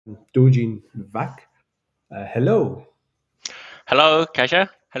Doojin Vak. Hello. Hello, Kasha.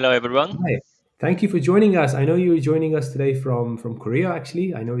 Hello, everyone. Hi. Thank you for joining us. I know you're joining us today from Korea,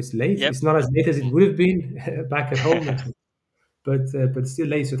 actually. I know it's late. Yep. It's not as late as it Mm. would have been back at home, but still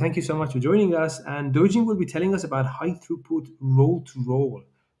late. So thank you so much for joining us. And Doojin will be telling us about high throughput roll to roll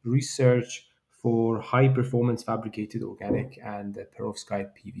research for high performance fabricated organic and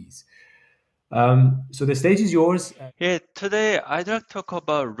perovskite PVs. So the stage is yours. Yeah, today I'd like to talk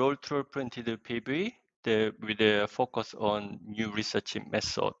about roll-through printed PV with a focus on new research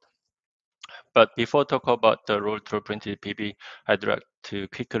method. But before talk about the roll-through printed PV, I'd like to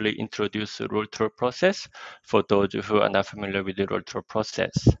quickly introduce the roll-through process for those who are not familiar with the roll-through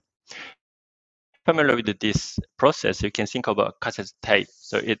process. Familiar with this process, you can think about cassette tape.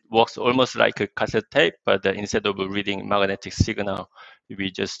 So it works almost like a cassette tape, but instead of reading magnetic signal,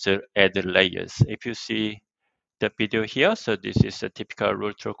 we just add layers. If you see the video here, so this is a typical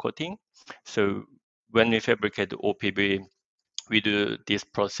roll-through coating. So when we fabricate OPV, we do this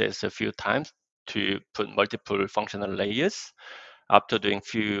process a few times to put multiple functional layers. After doing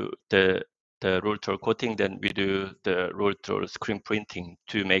the roll-through coating, then we do the roll-through screen printing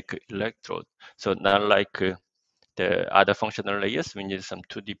to make electrode. So not like the other functional layers, we need some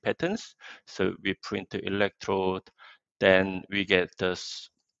 2D patterns. So we print the electrode, then we get the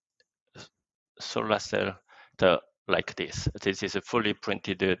solar cell like this. This is a fully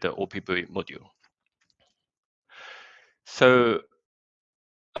printed the OPV module. So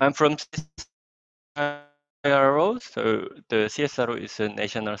I'm from CSIRO. So the CSIRO is a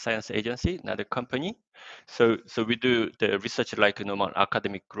national science agency, not a company. So we do the research like normal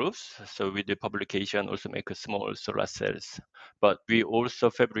academic groups. So we do publication, also make a small solar cells. But we also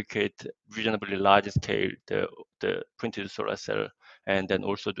fabricate reasonably large scale the printed solar cell, and then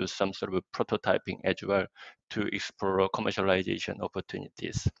also do some sort of prototyping as well to explore commercialization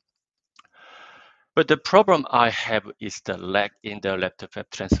opportunities. But the problem I have is the lag in the lab-to-fab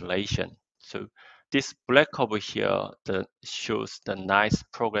translation. So this black over here shows the nice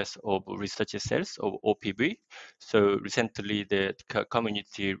progress of research cells of OPV. So recently the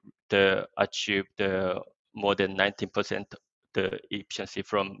community achieved more than 19% the efficiency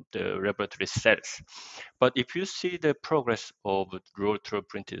from the laboratory cells. But if you see the progress of roll-through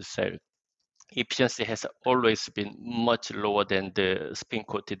printed cell, efficiency has always been much lower than the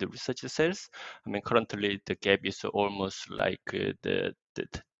spin-coated research cells. I mean, currently the gap is almost like the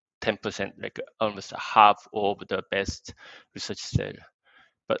 10%, like almost half of the best research cell.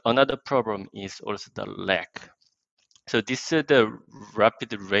 But another problem is also the lag. So this the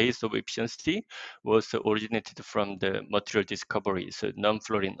rapid rise of efficiency was originated from the material discovery, so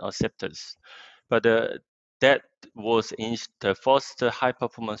non-fluorine acceptors. But that was in the first high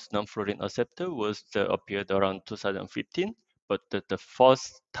performance non-fluorine acceptor was appeared around 2015. But the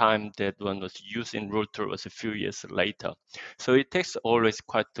first time that one was used in rotor was a few years later. So it takes always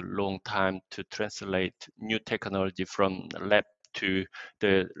quite a long time to translate new technology from lab to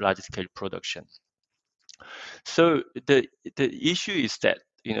the large scale production. So the issue is that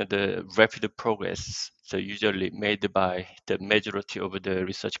the rapid progress so usually made by the majority of the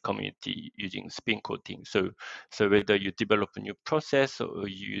research community using spin coating. So whether you develop a new process or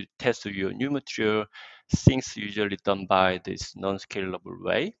you test your new material, things usually done by this non-scalable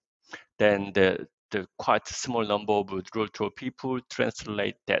way. Then the quite small number of roll people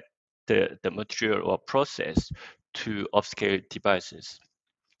translate the material or process to upscale devices.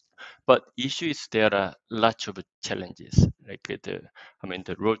 But issue is there are lots of challenges. Like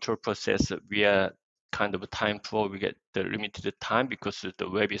the rotor process, we are kind of time poor. We get the limited time because the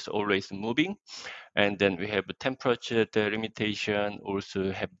web is always moving, and then we have temperature the limitation.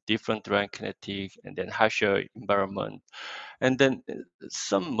 Also have different drying kinetic, and then harsher environment, and then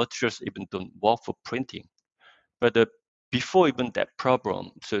some materials even don't work for printing. But before even that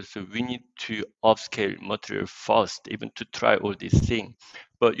problem, so we need to upscale material first, even to try all these things.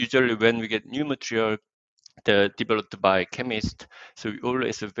 But usually when we get new material developed by chemists, so we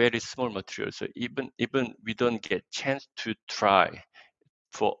always a very small material. So even we don't get chance to try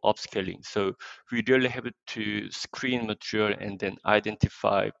for upscaling. So we really have to screen material and then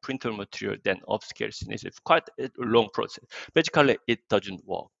identify printer material, then upscale. It's quite a long process. Basically, it doesn't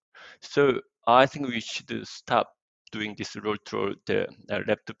work. So I think we should stop doing this roll through the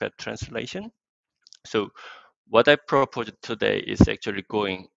lab-to-lab translation. So what I proposed today is actually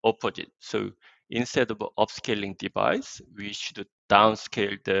going opposite. So instead of upscaling device, we should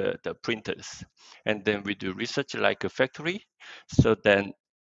downscale the printers. And then we do research like a factory. So then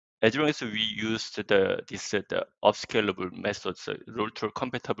as long as we use the upscalable method, so roll-through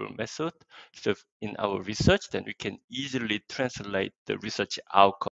compatible method, so in our research, then we can easily translate the research outcome